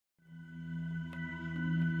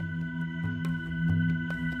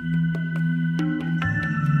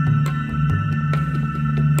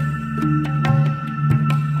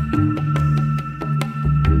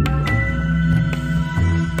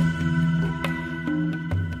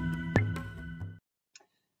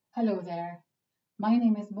Hello there. My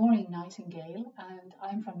name is Maureen Nightingale and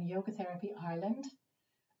I'm from Yoga Therapy Ireland,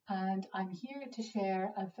 and I'm here to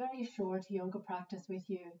share a very short yoga practice with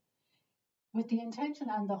you with the intention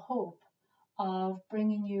and the hope of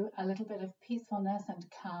bringing you a little bit of peacefulness and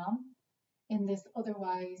calm in this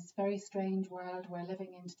otherwise very strange world we're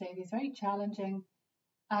living in today, these very challenging,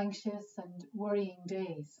 anxious and worrying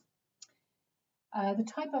days. The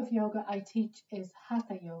type of yoga I teach is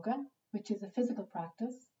Hatha yoga, which is a physical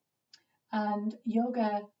practice. And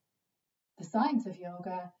yoga, the science of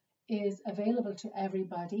yoga, is available to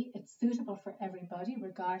everybody. It's suitable for everybody,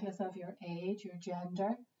 regardless of your age, your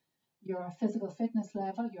gender, your physical fitness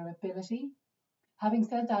level, your ability. Having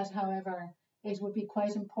said that, however, it would be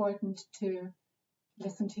quite important to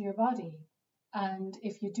listen to your body. And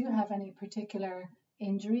if you do have any particular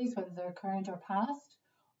injuries, whether they're current or past,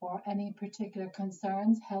 or any particular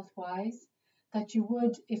concerns health-wise, that you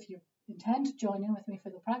would, if you intend to join in with me for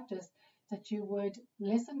the practice, that you would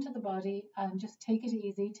listen to the body and just take it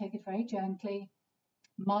easy, take it very gently,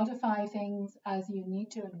 modify things as you need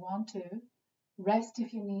to and want to, rest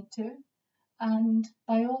if you need to, and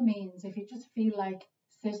by all means, if you just feel like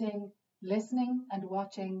sitting, listening and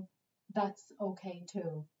watching, that's okay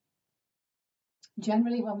too.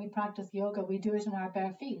 Generally, when we practice yoga, we do it in our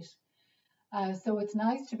bare feet. So it's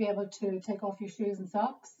nice to be able to take off your shoes and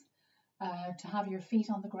socks, to have your feet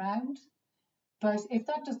on the ground. But if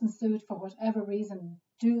that doesn't suit for whatever reason,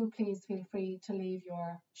 do please feel free to leave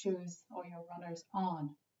your shoes or your runners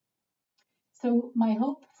on. So my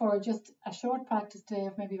hope for just a short practice today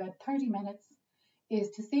of maybe about 30 minutes is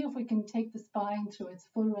to see if we can take the spine through its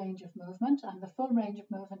full range of movement. And the full range of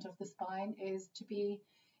movement of the spine is to be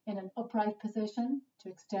in an upright position, to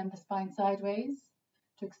extend the spine sideways,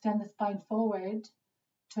 to extend the spine forward,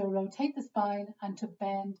 to rotate the spine and to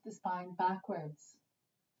bend the spine backwards.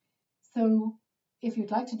 So if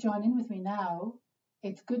you'd like to join in with me now,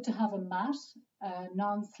 it's good to have a mat, a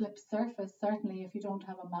non-slip surface, certainly if you don't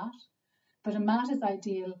have a mat, but a mat is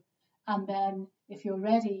ideal. And then if you're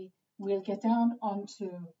ready, we'll get down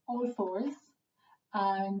onto all fours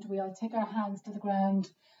and we'll take our hands to the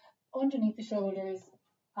ground underneath the shoulders,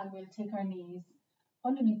 and we'll take our knees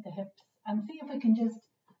underneath the hips and see if we can just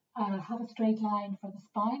have a straight line for the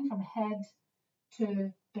spine from head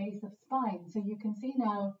to base of spine. So you can see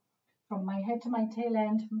now from my head to my tail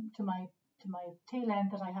end, to my tail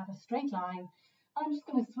end, that I have a straight line. I'm just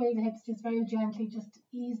going to sway the hips just very gently, just to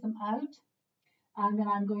ease them out. And then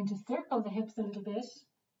I'm going to circle the hips a little bit,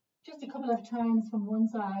 just a couple of turns from one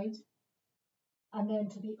side and then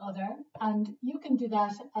to the other. And you can do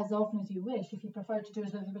that as often as you wish. If you prefer to do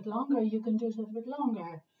it a little bit longer, you can do it a little bit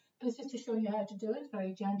longer. But it's just to show you how to do it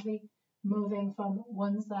very gently, moving from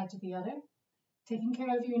one side to the other, taking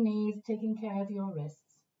care of your knees, taking care of your wrists.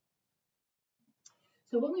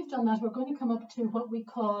 So when we've done that, we're going to come up to what we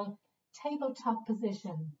call tabletop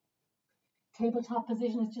position. Tabletop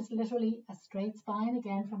position is just literally a straight spine,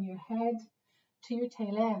 again, from your head to your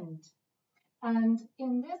tail end. And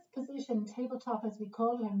in this position, tabletop as we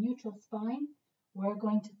call it, a neutral spine, we're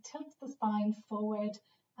going to tilt the spine forward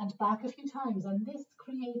and back a few times. And this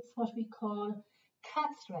creates what we call cat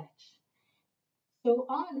stretch. So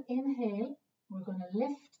on an inhale, we're going to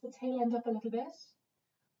lift the tail end up a little bit,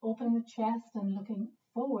 opening the chest and looking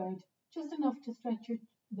forward, just enough to stretch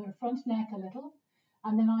the front neck a little.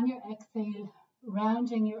 And then on your exhale,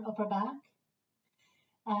 rounding your upper back.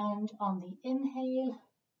 And on the inhale,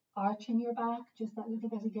 arching your back just that little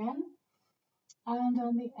bit again. And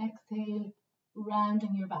on the exhale,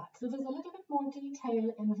 rounding your back. So there's a little bit more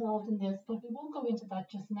detail involved in this, but we won't go into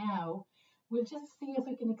that just now. We'll just see if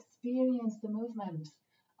we can experience the movement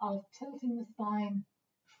of tilting the spine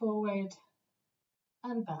forward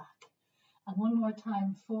and back. And one more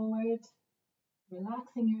time, forward,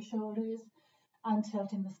 relaxing your shoulders and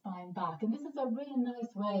tilting the spine back. And this is a really nice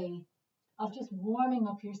way of just warming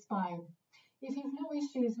up your spine. If you've no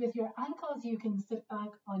issues with your ankles, you can sit back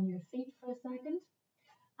on your feet for a second.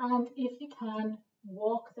 And if you can,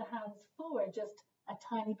 walk the hands forward just a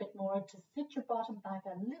tiny bit more to sit your bottom back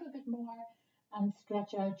a little bit more and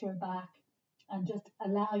stretch out your back and just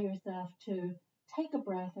allow yourself to take a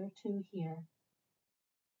breath or two here.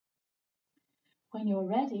 When you're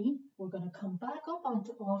ready, we're going to come back up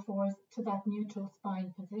onto all fours to that neutral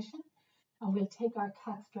spine position, and we'll take our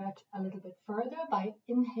cat stretch a little bit further by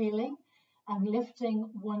inhaling and lifting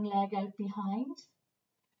one leg out behind,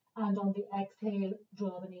 and on the exhale,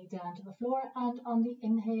 draw the knee down to the floor, and on the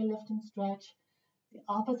inhale, lift and stretch the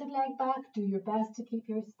opposite leg back. Do your best to keep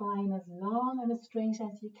your spine as long and as straight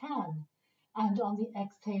as you can, and on the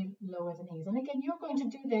exhale, lower the knees. And again, you're going to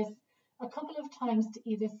do this a couple of times to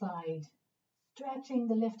either side. stretching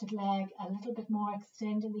the lifted leg a little bit more,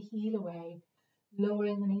 extending the heel away,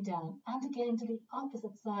 lowering the knee down. And again to the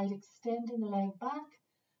opposite side, extending the leg back,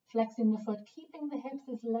 flexing the foot, keeping the hips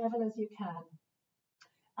as level as you can.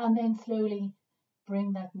 And then slowly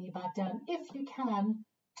bring that knee back down. If you can,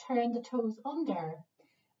 turn the toes under.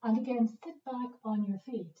 And again, sit back on your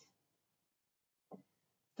feet.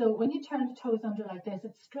 So when you turn the toes under like this,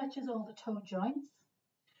 it stretches all the toe joints.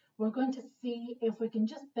 We're going to see if we can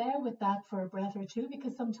just bear with that for a breath or two,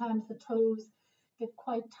 because sometimes the toes get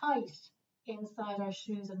quite tight inside our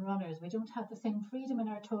shoes and runners. We don't have the same freedom in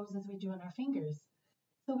our toes as we do in our fingers.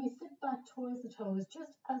 So we sit back towards the toes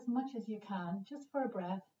just as much as you can, just for a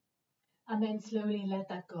breath, and then slowly let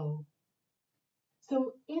that go.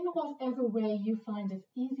 So in whatever way you find is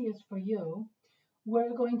easiest for you,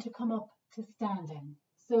 we're going to come up to standing.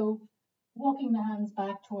 So walking the hands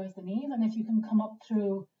back towards the knees, and if you can come up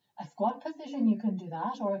through a squat position, you can do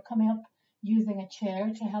that, or coming up using a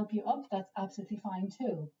chair to help you up, that's absolutely fine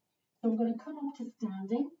too. So we're going to come up to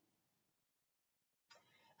standing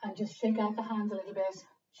and just shake out the hands a little bit,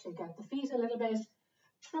 shake out the feet a little bit,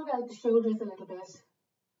 shrug out the shoulders a little bit,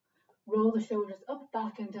 roll the shoulders up,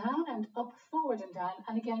 back and down, and up, forward and down.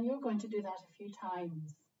 And again, you're going to do that a few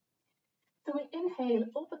times. So we inhale,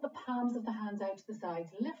 open the palms of the hands out to the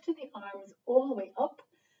sides, lifting the arms all the way up.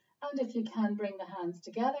 And if you can, bring the hands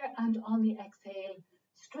together, and on the exhale,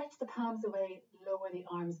 stretch the palms away, lower the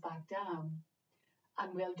arms back down.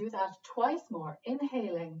 And we'll do that twice more.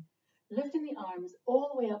 Inhaling, lifting the arms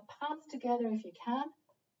all the way up, palms together if you can.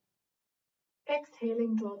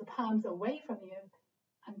 Exhaling, draw the palms away from you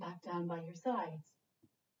and back down by your sides.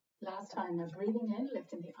 Last time, now breathing in,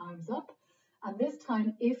 lifting the arms up. And this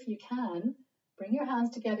time, if you can, bring your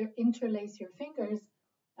hands together, interlace your fingers,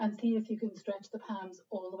 and see if you can stretch the palms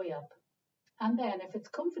all the way up. And then if it's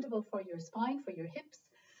comfortable for your spine, for your hips,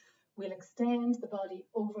 we'll extend the body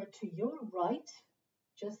over to your right,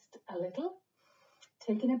 just a little,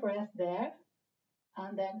 taking a breath there.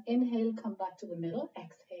 And then inhale, come back to the middle,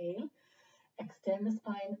 exhale, extend the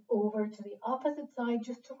spine over to the opposite side,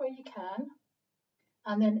 just to where you can.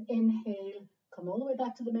 And then inhale, come all the way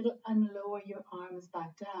back to the middle and lower your arms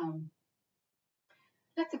back down.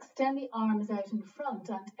 Let's extend the arms out in front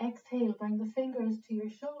and exhale, bring the fingers to your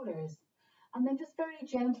shoulders. And then just very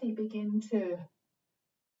gently begin to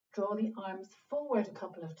draw the arms forward a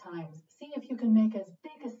couple of times. See if you can make as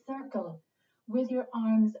big a circle with your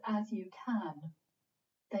arms as you can.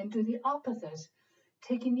 Then do the opposite,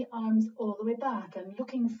 taking the arms all the way back and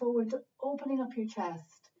looking forward to opening up your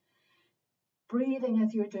chest. Breathing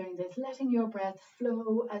as you're doing this, letting your breath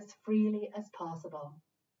flow as freely as possible.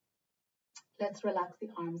 Let's relax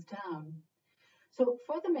the arms down. So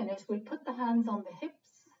for the minute, we'll put the hands on the hips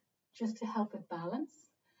just to help with balance.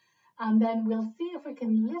 And then we'll see if we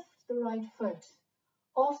can lift the right foot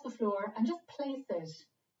off the floor and just place it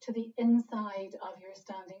to the inside of your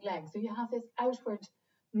standing leg. So you have this outward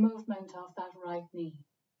movement of that right knee.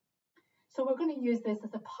 So we're going to use this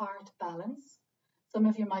as a part balance. Some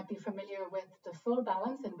of you might be familiar with the full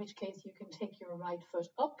balance, in which case you can take your right foot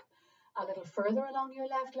up a little further along your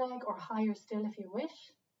left leg, or higher still if you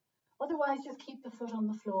wish. Otherwise, just keep the foot on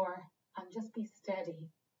the floor and just be steady.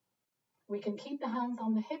 We can keep the hands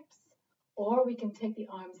on the hips, or we can take the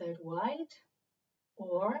arms out wide,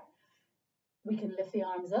 or we can lift the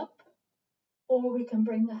arms up, or we can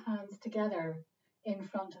bring the hands together in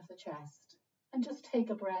front of the chest. And just take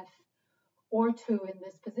a breath or two in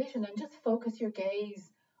this position and just focus your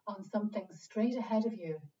gaze on something straight ahead of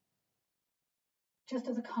you, just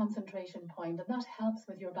as a concentration point, and that helps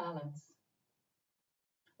with your balance.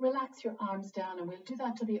 Relax your arms down, and we'll do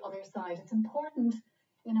that to the other side. It's important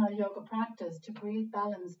in our yoga practice to create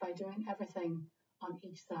balance by doing everything on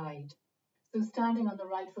each side. So standing on the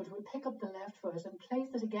right foot, we'll pick up the left foot and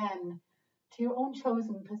place it again to your own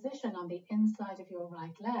chosen position on the inside of your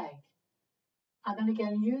right leg. And then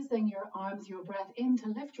again, using your arms, your breath in to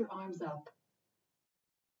lift your arms up.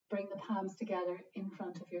 Bring the palms together in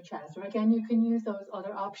front of your chest. Or again, you can use those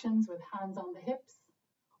other options with hands on the hips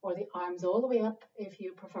or the arms all the way up if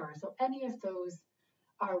you prefer. So any of those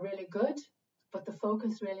are really good, but the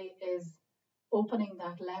focus really is opening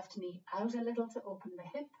that left knee out a little to open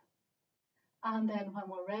the hip. And then when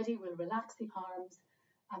we're ready, we'll relax the arms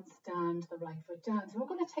and stand the right foot down. So we're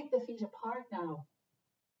going to take the feet apart now.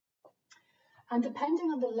 And depending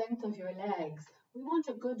on the length of your legs, we want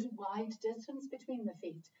a good wide distance between the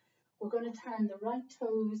feet. We're going to turn the right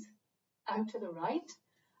toes out to the right,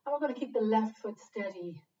 and we're going to keep the left foot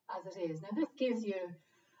steady as it is. Now this gives you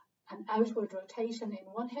an outward rotation in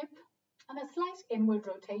one hip and a slight inward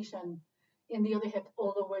rotation in the other hip,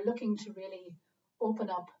 although we're looking to really open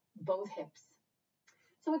up both hips.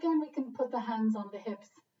 So again, we can put the hands on the hips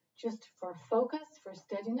just for focus, for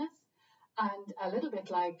steadiness, and a little bit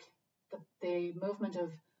like the movement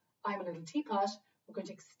of I'm a little teapot, we're going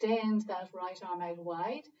to extend that right arm out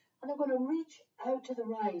wide, and then we're going to reach out to the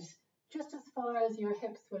right, just as far as your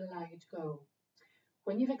hips will allow you to go.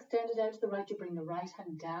 When you've extended out to the right, you bring the right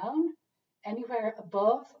hand down, anywhere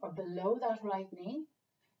above or below that right knee.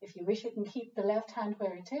 If you wish, you can keep the left hand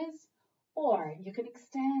where it is, or you can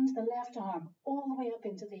extend the left arm all the way up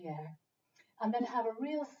into the air, and then have a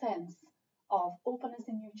real sense of openness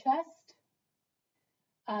in your chest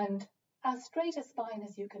and as straight a spine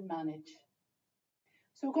as you can manage.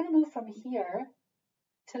 So we're going to move from here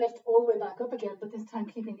to lift all the way back up again, but this time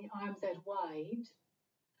keeping the arms out wide.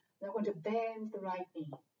 Now we're going to bend the right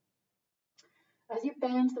knee. As you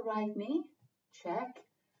bend the right knee, check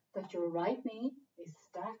that your right knee is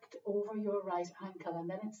stacked over your right ankle, and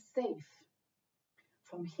then it's safe.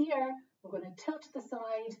 From here, we're going to tilt to the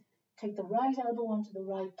side, take the right elbow onto the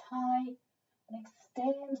right thigh, and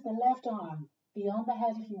extend the left arm beyond the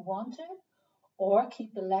head if you want to, or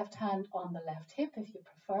keep the left hand on the left hip if you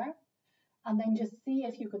prefer, and then just see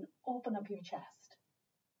if you can open up your chest,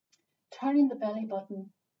 turning the belly button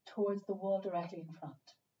towards the wall directly in front.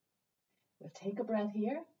 We'll take a breath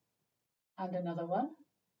here, and another one.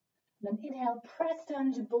 Then inhale, press down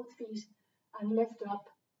into both feet and lift up.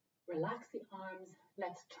 Relax the arms.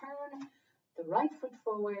 Let's turn the right foot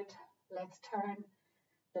forward. Let's turn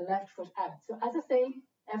the left foot out. So as I say,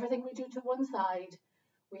 everything we do to one side,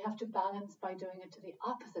 we have to balance by doing it to the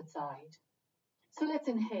opposite side. So let's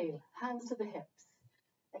inhale, hands to the hips.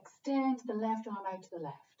 Extend the left arm out to the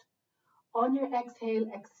left. On your exhale,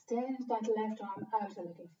 extend that left arm out a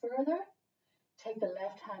little further. Take the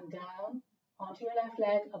left hand down onto your left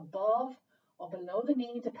leg, above or below the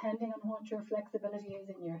knee, depending on what your flexibility is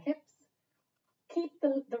in your hips. Keep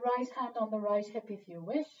the right hand on the right hip if you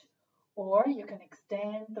wish, or you can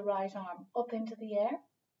extend the right arm up into the air.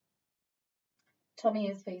 Tummy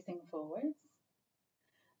is facing forwards.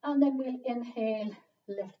 And then we'll inhale,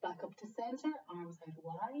 lift back up to center, arms out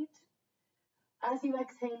wide. As you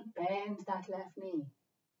exhale, bend that left knee.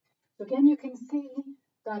 So again, you can see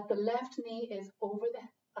that the left knee is over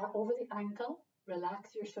the ankle.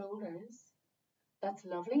 Relax your shoulders. That's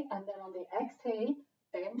lovely. And then on the exhale,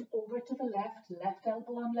 bend over to the left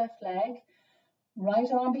elbow on left leg, right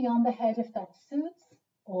arm beyond the head if that suits,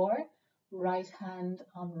 or right hand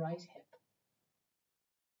on right hip.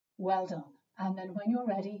 Well done. And then when you're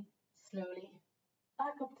ready, slowly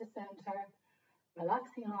back up to center,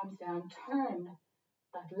 relax the arms down, turn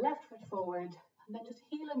that left foot forward, and then just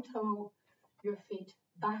heel and toe your feet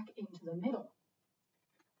back into the middle.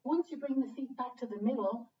 Once you bring the feet back to the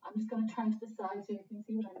middle, I'm just going to turn to the side so you can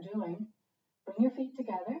see what I'm doing. Bring your feet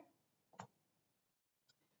together.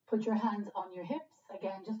 Put your hands on your hips,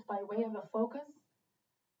 again, just by way of a focus.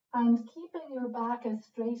 And keeping your back as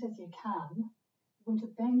straight as you can, you're going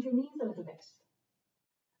to bend your knees a little bit.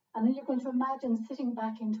 And then you're going to imagine sitting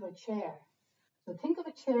back into a chair. So think of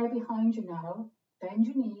a chair behind you now. Bend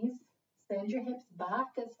your knees, send your hips back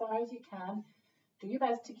as far as you can. Do your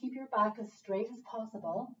best to keep your back as straight as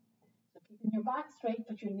possible. So keeping your back straight,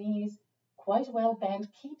 but your knees quite well bent.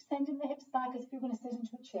 Keep sending the hips back as if you're going to sit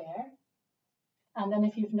into a chair. And then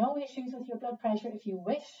if you've no issues with your blood pressure, if you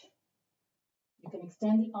wish, you can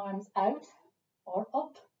extend the arms out or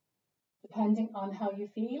up, depending on how you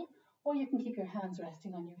feel, or you can keep your hands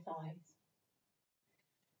resting on your thighs.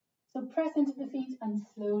 So press into the feet and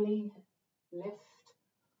slowly lift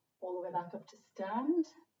all the way back up to stand.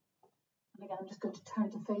 And again, I'm just going to turn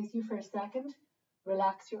to face you for a second.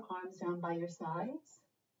 Relax your arms down by your sides.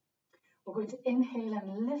 We're going to inhale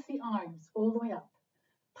and lift the arms all the way up.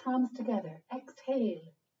 Palms together.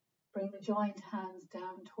 Exhale. Bring the joined hands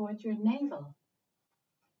down towards your navel.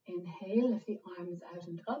 Inhale, lift the arms out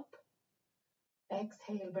and up.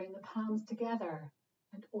 Exhale, bring the palms together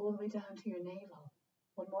and all the way down to your navel.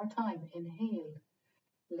 One more time. Inhale.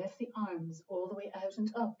 Lift the arms all the way out and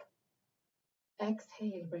up.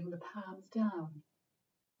 Exhale, bring the palms down.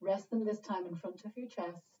 Rest them this time in front of your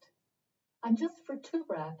chest. And just for 2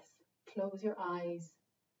 breaths, close your eyes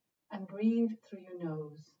and breathe through your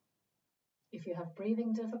nose. If you have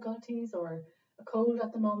breathing difficulties or a cold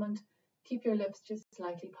at the moment, keep your lips just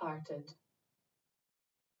slightly parted.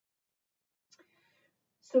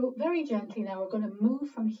 So very gently now, we're going to move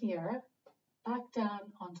from here back down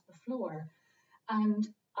onto the floor. And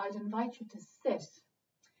I'd invite you to sit.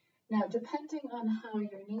 Now, depending on how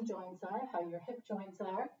your knee joints are, how your hip joints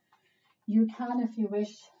are, you can, if you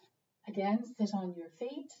wish, again, sit on your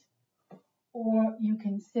feet, or you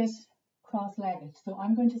can sit cross-legged. So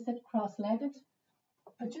I'm going to sit cross-legged,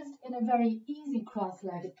 but just in a very easy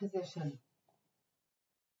cross-legged position.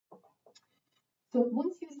 So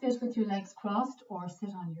once you sit with your legs crossed or sit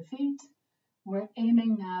on your feet, we're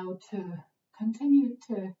aiming now to continue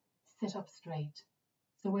to sit up straight.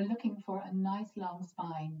 So we're looking for a nice long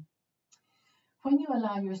spine. When you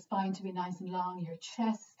allow your spine to be nice and long, your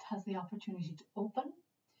chest has the opportunity to open.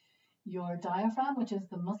 Your diaphragm, which is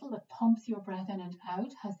the muscle that pumps your breath in and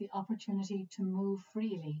out, has the opportunity to move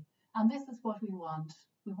freely. And this is what we want.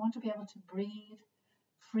 We want to be able to breathe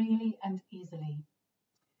freely and easily.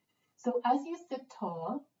 So as you sit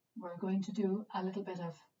tall, we're going to do a little bit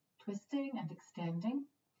of twisting and extending.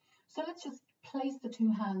 So let's just place the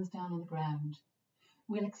two hands down on the ground.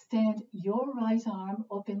 We'll extend your right arm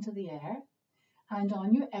up into the air, and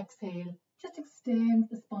on your exhale, just extend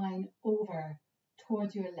the spine over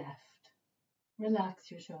towards your left.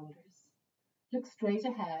 Relax your shoulders. Look straight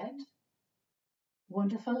ahead.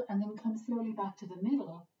 Wonderful. And then come slowly back to the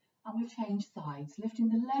middle, and we'll change sides, lifting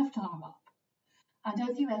the left arm up. And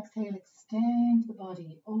as you exhale, extend the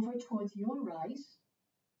body over towards your right,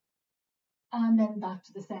 and then back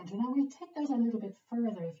to the center. Now we'll take that a little bit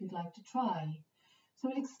further if you'd like to try. So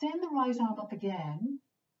we'll extend the right arm up again,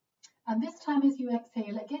 and this time as you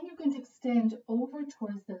exhale, again you're going to extend over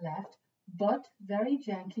towards the left, but very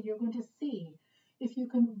gently you're going to see if you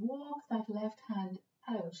can walk that left hand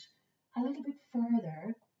out a little bit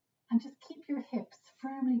further and just keep your hips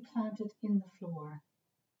firmly planted in the floor.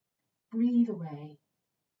 Breathe away.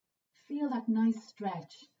 Feel that nice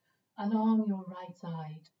stretch along your right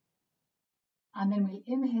side. And then we'll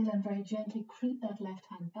inhale and very gently creep that left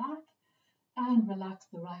hand back and relax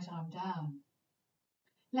the right arm down.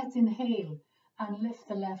 Let's inhale and lift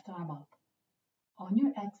the left arm up. On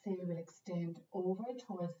your exhale, we'll extend over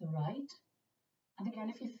towards the right. And again,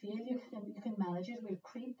 if you feel you can manage it, we'll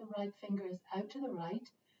creep the right fingers out to the right,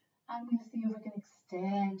 and we'll see if we can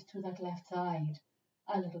extend to that left side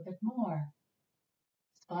a little bit more.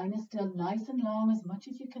 Spine is still nice and long, as much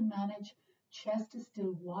as you can manage. Chest is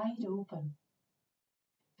still wide open.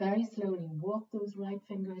 Very slowly walk those right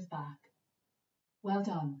fingers back. Well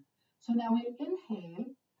done. So now we'll inhale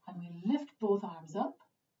and we'll lift both arms up.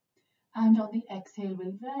 And on the exhale,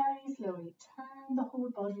 we'll very slowly turn the whole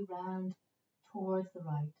body round towards the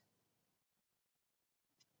right.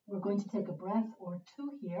 We're going to take a breath or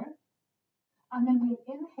two here. And then we'll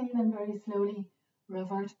inhale and very slowly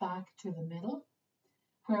revert back to the middle,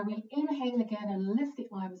 where we'll inhale again and lift the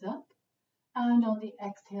arms up. And on the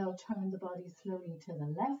exhale, turn the body slowly to the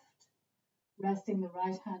left, resting the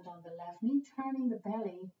right hand on the left knee, turning the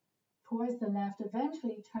belly towards the left,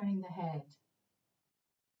 eventually turning the head.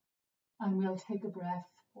 And we'll take a breath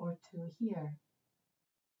or two here.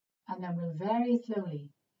 And then we'll very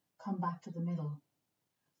slowly come back to the middle.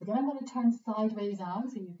 Again, I'm going to turn sideways on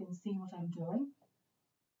so you can see what I'm doing.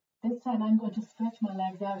 This time I'm going to stretch my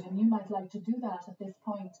legs out, and you might like to do that at this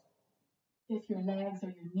point if your legs or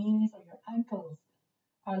your knees or your ankles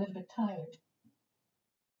are a little bit tired.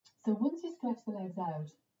 So once you stretch the legs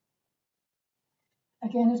out,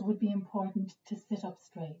 again, it would be important to sit up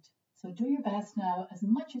straight. So do your best now, as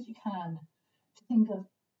much as you can, to think of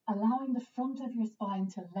allowing the front of your spine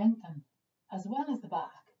to lengthen as well as the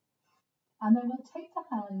back. And then we'll take the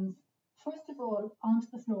hands, first of all, onto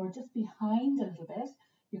the floor, just behind a little bit.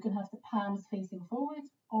 You can have the palms facing forwards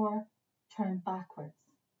or turn backwards.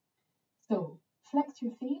 So flex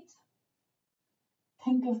your feet.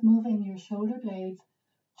 Think of moving your shoulder blades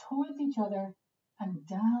towards each other and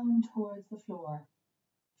down towards the floor,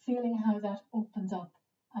 feeling how that opens up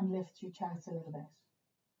and lifts your chest a little bit.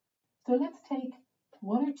 So let's take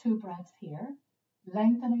one or two breaths here,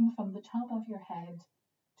 lengthening from the top of your head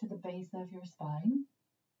to the base of your spine.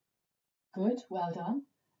 Good, well done.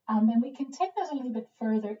 And then we can take that a little bit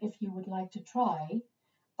further if you would like to try,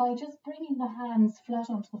 by just bringing the hands flat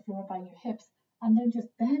onto the floor by your hips, and then just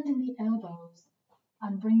bending the elbows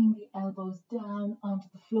and bringing the elbows down onto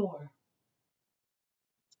the floor.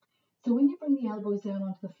 So when you bring the elbows down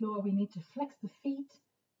onto the floor, we need to flex the feet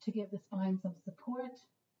to give the spine some support.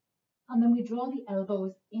 And then we draw the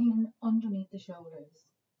elbows in underneath the shoulders.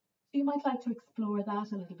 So you might like to explore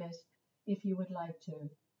that a little bit if you would like to.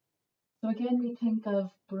 So again, we think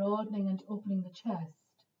of broadening and opening the chest.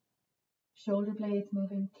 Shoulder blades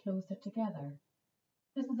moving closer together.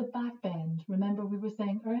 This is a back bend. Remember, we were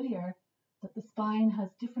saying earlier that the spine has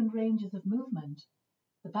different ranges of movement.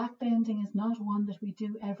 The back bending is not one that we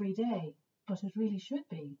do every day, but it really should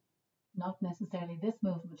be. Not necessarily this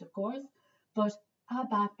movement, of course, but a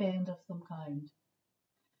back bend of some kind.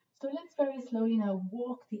 So let's very slowly now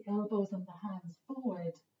walk the elbows and the hands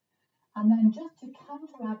forward. And then just to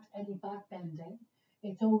counteract any back bending,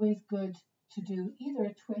 it's always good to do either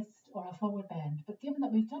a twist or a forward bend. But given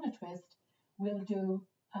that we've done a twist, we'll do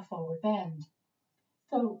a forward bend.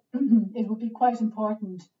 So it would be quite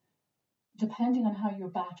important, depending on how your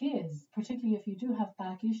back is, particularly if you do have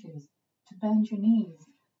back issues, to bend your knees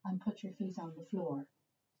and put your feet on the floor.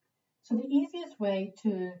 So the easiest way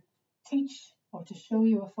to teach or to show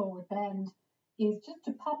you a forward bend is just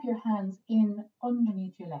to pop your hands in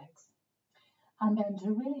underneath your legs, and then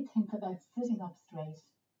to really think about sitting up straight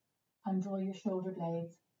and draw your shoulder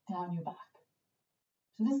blades down your back.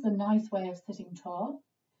 So this is a nice way of sitting tall.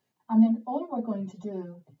 And then all we're going to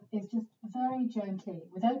do is just very gently,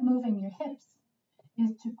 without moving your hips,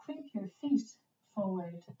 is to creep your feet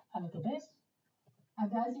forward a little bit.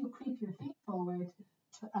 And as you creep your feet forward,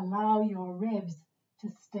 to allow your ribs to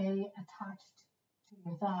stay attached to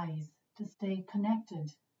your thighs, to stay connected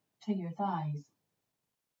to your thighs.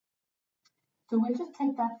 So we'll just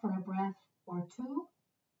take that for a breath or two,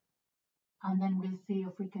 and then we'll see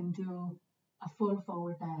if we can do a full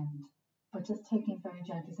forward bend, but just taking it very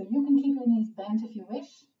gently. So you can keep your knees bent if you wish.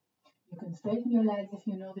 You can straighten your legs if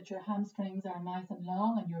you know that your hamstrings are nice and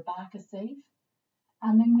long and your back is safe.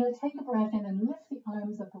 And then we'll take a breath in and lift the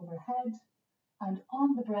arms up overhead, and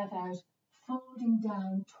on the breath out, folding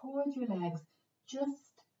down towards your legs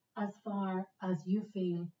just as far as you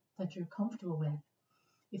feel that you're comfortable with.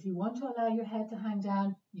 If you want to allow your head to hang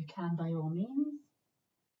down, you can by all means.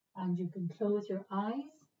 And you can close your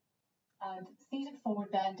eyes. And seated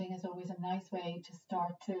forward bending is always a nice way to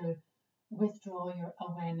start to withdraw your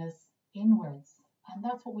awareness inwards. And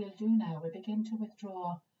that's what we'll do now. We'll begin to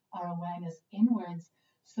withdraw our awareness inwards,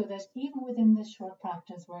 so that even within this short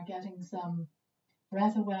practice, we're getting some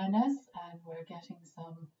breath awareness and we're getting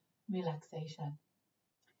some relaxation.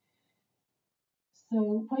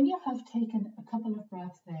 So when you have taken a couple of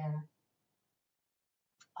breaths there,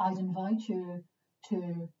 I'd invite you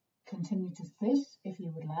to continue to sit if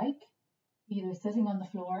you would like, either sitting on the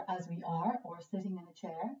floor as we are, or sitting in a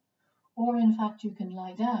chair, or in fact you can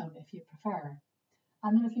lie down if you prefer.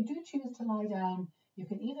 And then if you do choose to lie down, you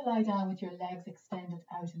can either lie down with your legs extended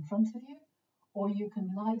out in front of you, or you can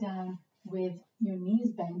lie down with your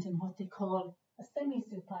knees bent in what they call a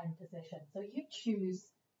semi-supine position. So you choose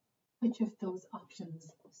which of those options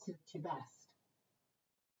suit you best.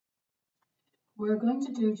 We're going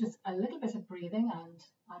to do just a little bit of breathing, and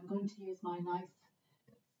I'm going to use my nice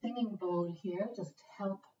singing bowl here just to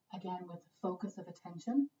help again with the focus of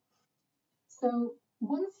attention. So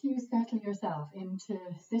once you settle yourself into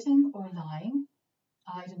sitting or lying,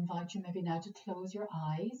 I'd invite you maybe now to close your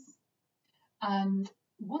eyes. And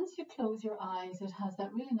once you close your eyes, it has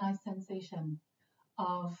that really nice sensation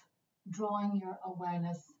of drawing your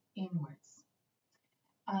awareness inwards.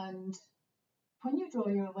 And when you draw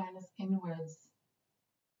your awareness inwards,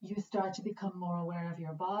 you start to become more aware of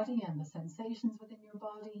your body and the sensations within your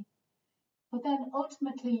body. But then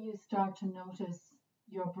ultimately you start to notice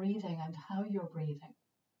your breathing and how you're breathing.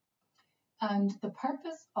 And the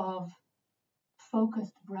purpose of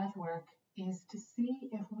focused breath work is to see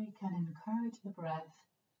if we can encourage the breath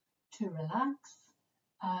to relax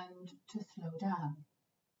and to slow down.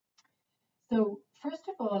 So first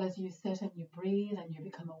of all, as you sit and you breathe and you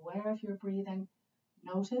become aware of your breathing,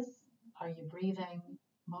 notice, are you breathing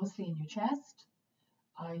mostly in your chest?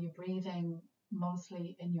 Are you breathing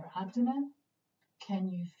mostly in your abdomen? Can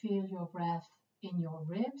you feel your breath in your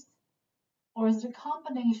ribs? Or is it a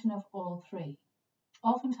combination of all three?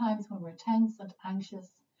 Oftentimes when we're tense and anxious,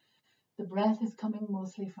 the breath is coming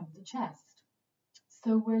mostly from the chest.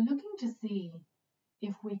 So we're looking to see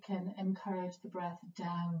if we can encourage the breath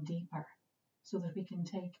down deeper, so that we can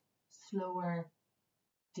take slower,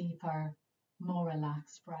 deeper, more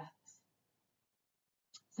relaxed breaths.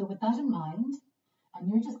 So with that in mind, and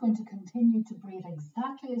you're just going to continue to breathe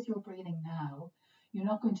exactly as you're breathing now. You're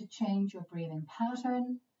not going to change your breathing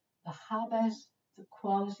pattern, the habit, the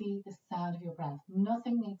quality, the sound of your breath.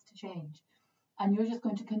 Nothing needs to change. And you're just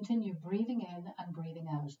going to continue breathing in and breathing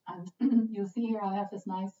out. And you'll see here I have this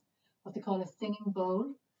nice, what they call a singing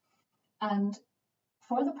bowl. And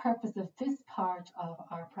for the purpose of this part of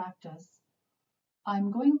our practice, I'm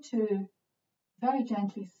going to very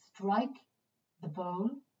gently strike the bowl,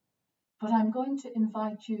 but I'm going to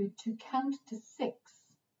invite you to count to 6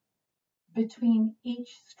 between each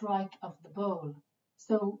strike of the bowl.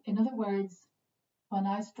 So in other words, when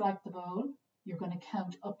I strike the bowl, you're going to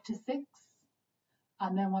count up to 6.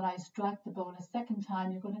 And then when I strike the bowl a second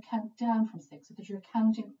time, you're going to count down from 6, so that you're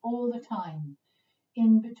counting all the time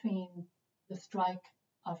in between the strike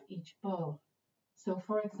of each bowl. So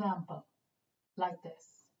for example, like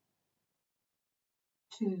this: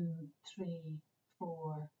 2, 3,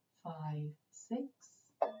 4, 5, 6,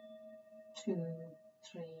 2,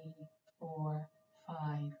 3, 4,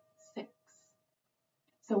 5, 6.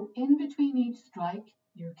 So in between each strike,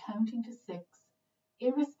 you're counting to 6,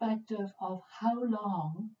 irrespective of how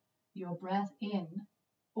long your breath in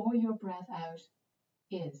or your breath out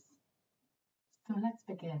is. So let's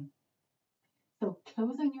begin. So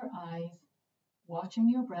closing your eyes, watching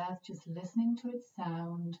your breath, just listening to its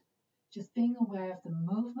sound, just being aware of the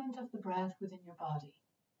movement of the breath within your body.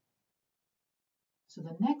 So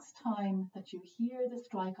the next time that you hear the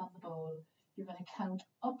strike on the bowl, you're going to count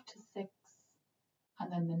up to 6,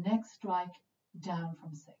 and then the next strike down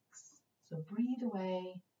from 6. So breathe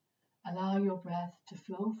away, allow your breath to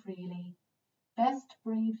flow freely. Best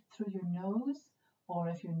breathe through your nose, or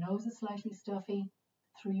if your nose is slightly stuffy,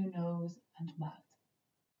 through your nose and mouth.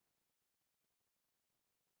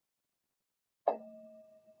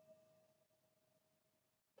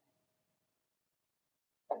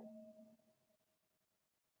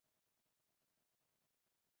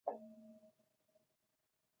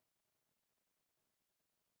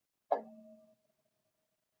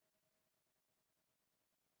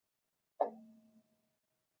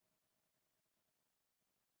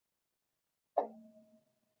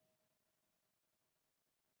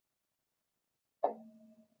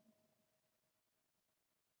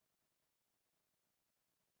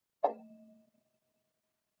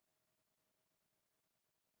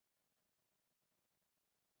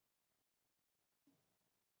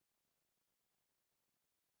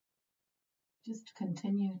 Just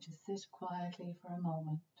continue to sit quietly for a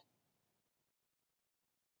moment.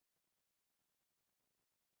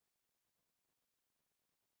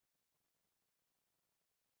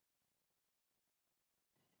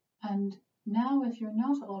 And now, if you're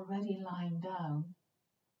not already lying down,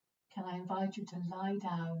 can I invite you to lie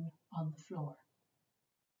down on the floor?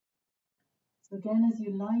 So again, as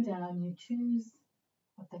you lie down, you choose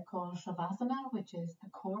what they call Shavasana, which is the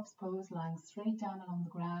corpse pose, lying straight down along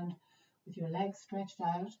the ground with your legs stretched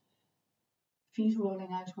out, feet rolling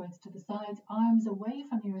outwards to the sides, arms away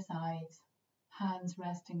from your sides, hands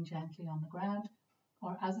resting gently on the ground.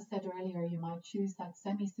 Or as I said earlier, you might choose that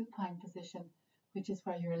semi-supine position, which is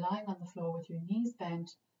where you're lying on the floor with your knees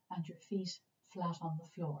bent and your feet flat on the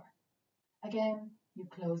floor. Again, you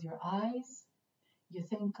close your eyes. You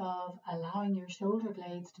think of allowing your shoulder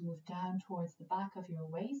blades to move down towards the back of your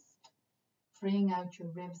waist, freeing out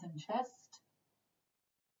your ribs and chest.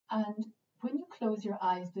 And when you close your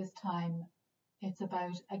eyes this time, it's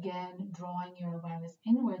about, again, drawing your awareness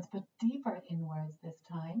inwards, but deeper inwards this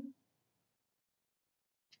time.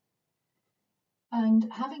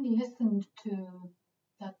 And having listened to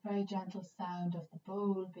that very gentle sound of the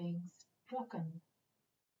bowl being strucken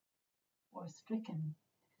or stricken,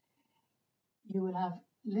 you will have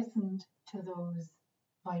listened to those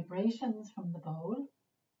vibrations from the bowl,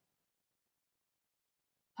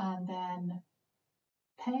 and then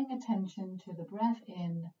paying attention to the breath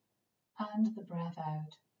in and the breath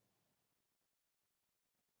out.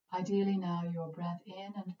 Ideally now your breath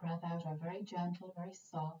in and breath out are very gentle, very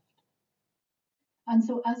soft. And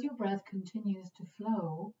so as your breath continues to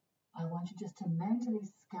flow, I want you just to mentally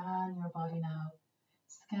scan your body now,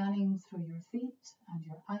 scanning through your feet and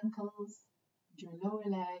your ankles, your lower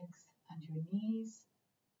legs and your knees,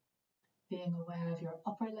 being aware of your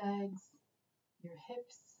upper legs, your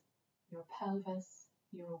hips, your pelvis,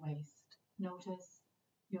 your waist. Notice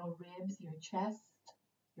your ribs, your chest,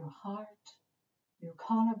 your heart, your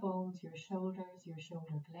collarbones, your shoulders, your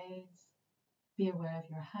shoulder blades. Be aware of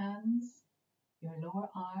your hands, your lower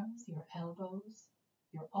arms, your elbows,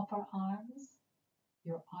 your upper arms,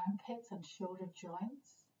 your armpits and shoulder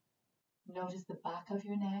joints. Notice the back of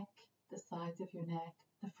your neck, the sides of your neck,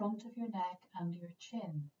 the front of your neck and your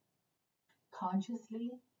chin.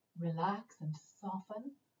 Consciously relax and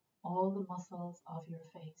soften all the muscles of your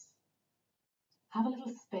face. Have a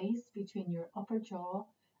little space between your upper jaw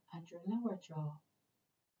and your lower jaw,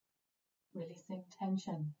 releasing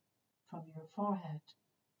tension from your forehead,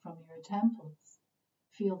 from your temples.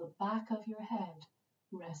 Feel the back of your head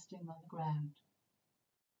resting on the ground.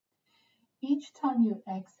 Each time you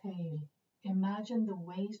exhale, imagine the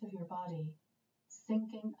weight of your body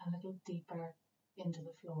sinking a little deeper into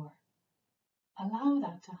the floor. Allow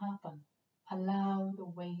that to happen. Allow the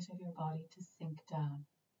weight of your body to sink down.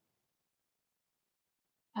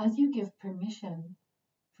 As you give permission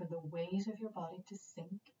for the weight of your body to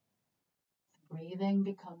sink, the breathing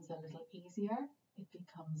becomes a little easier, it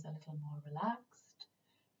becomes a little more relaxed,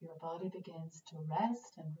 your body begins to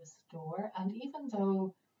rest and restore, and even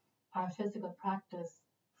though our physical practice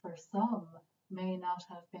for some may not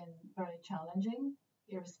have been very challenging,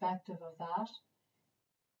 irrespective of that,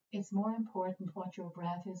 It's more important what your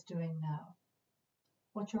breath is doing now,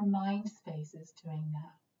 what your mind space is doing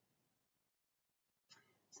now.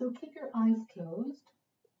 So keep your eyes closed.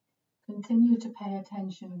 Continue to pay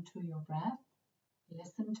attention to your breath.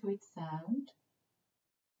 Listen to its sound.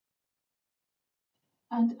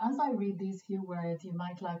 And as I read these few words, you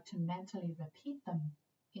might like to mentally repeat them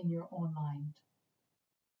in your own mind.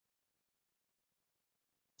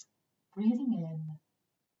 Breathing in,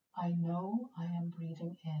 I know I am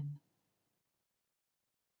breathing in.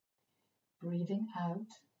 Breathing out,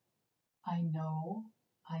 I know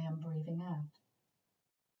I am breathing out.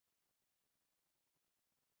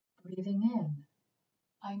 Breathing in,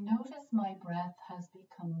 I notice my breath has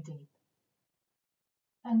become deep.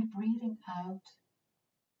 And breathing out,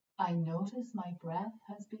 I notice my breath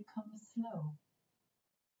has become slow.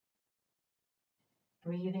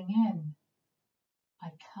 Breathing in, I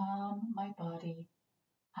calm my body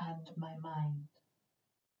and my mind.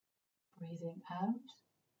 Breathing out,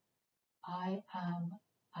 I am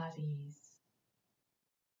at ease.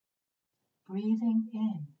 Breathing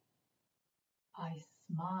in, I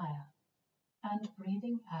smile, and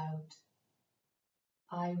breathing out,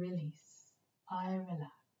 I release, I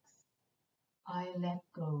relax, I let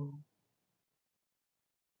go.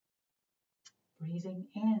 Breathing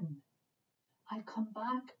in, I come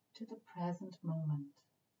back to the present moment.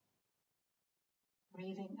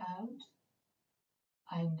 Breathing out,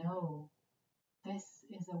 I know this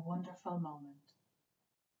is a wonderful moment.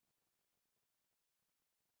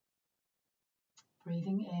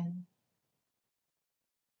 Breathing in,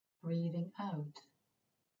 breathing out.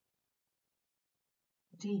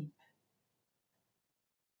 Deep,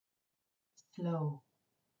 slow,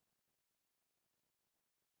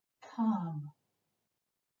 calm,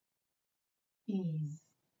 ease,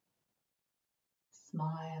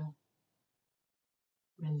 smile,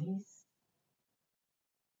 release,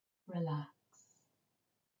 relax,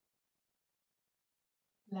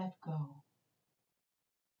 let go.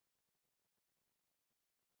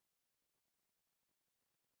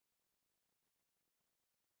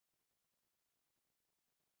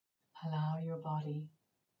 Allow your body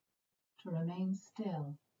to remain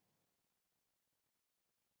still.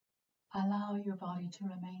 Allow your body to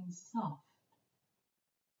remain soft.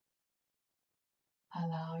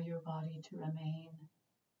 Allow your body to remain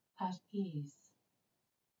at ease.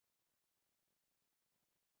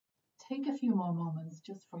 Take a few more moments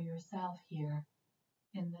just for yourself here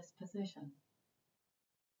in this position.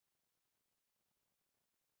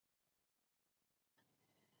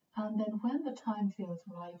 And then when the time feels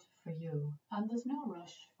right for you, and there's no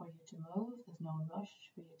rush for you to move, there's no rush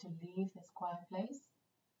for you to leave this quiet place,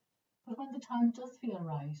 but when the time does feel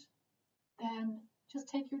right, then just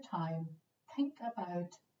take your time, think about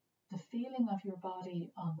the feeling of your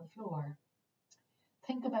body on the floor.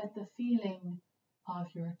 Think about the feeling of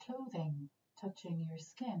your clothing touching your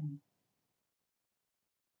skin.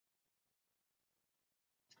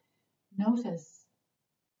 Notice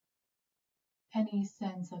any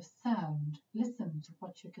sense of sound. Listen to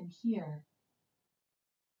what you can hear.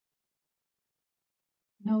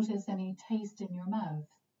 Notice any taste in your mouth,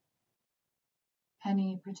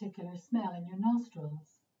 any particular smell in your nostrils,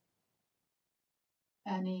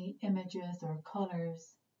 any images or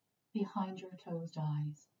colours behind your closed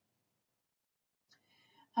eyes.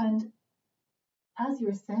 And as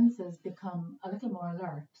your senses become a little more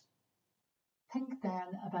alert, think then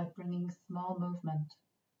about bringing small movement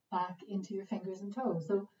back into your fingers and toes.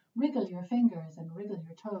 So wriggle your fingers and wriggle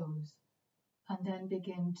your toes, and then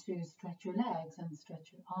begin to stretch your legs and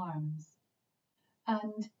stretch your arms.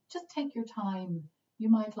 And just take your time. You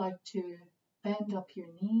might like to bend up your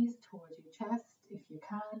knees towards your chest if you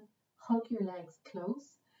can, hug your legs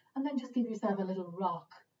close, and then just give yourself a little rock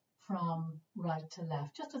from right to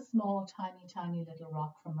left, just a small, tiny little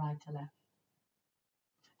rock from right to left.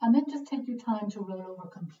 And then just take your time to roll over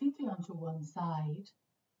completely onto one side,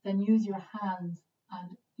 then use your hands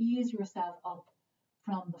and ease yourself up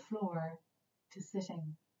from the floor to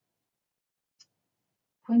sitting.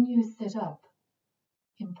 When you sit up,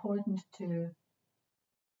 important to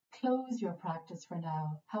close your practice for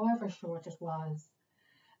now, however short it was.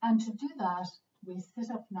 And to do that, we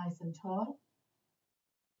sit up nice and tall,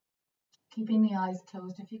 keeping the eyes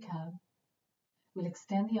closed if you can. We'll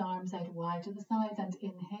extend the arms out wide to the sides and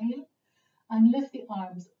inhale and lift the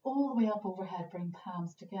arms all the way up overhead, bring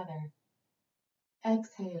palms together.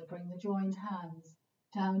 Exhale, bring the joined hands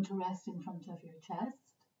down to rest in front of your chest.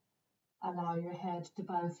 Allow your head to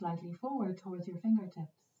bow slightly forward towards your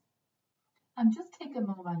fingertips. And just take a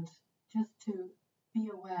moment just to be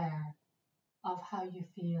aware of how you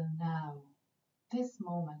feel now. This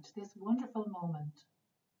moment, this wonderful moment.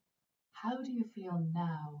 How do you feel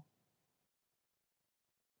now?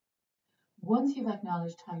 Once you've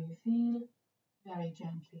acknowledged how you feel, very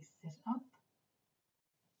gently sit up.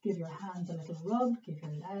 Give your hands a little rub, give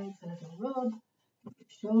your legs a little rub, give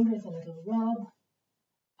your shoulders a little rub,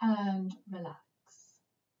 and relax.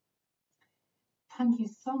 Thank you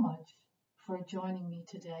so much for joining me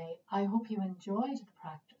today. I hope you enjoyed the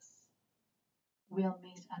practice. We'll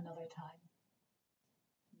meet another time.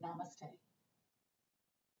 Namaste.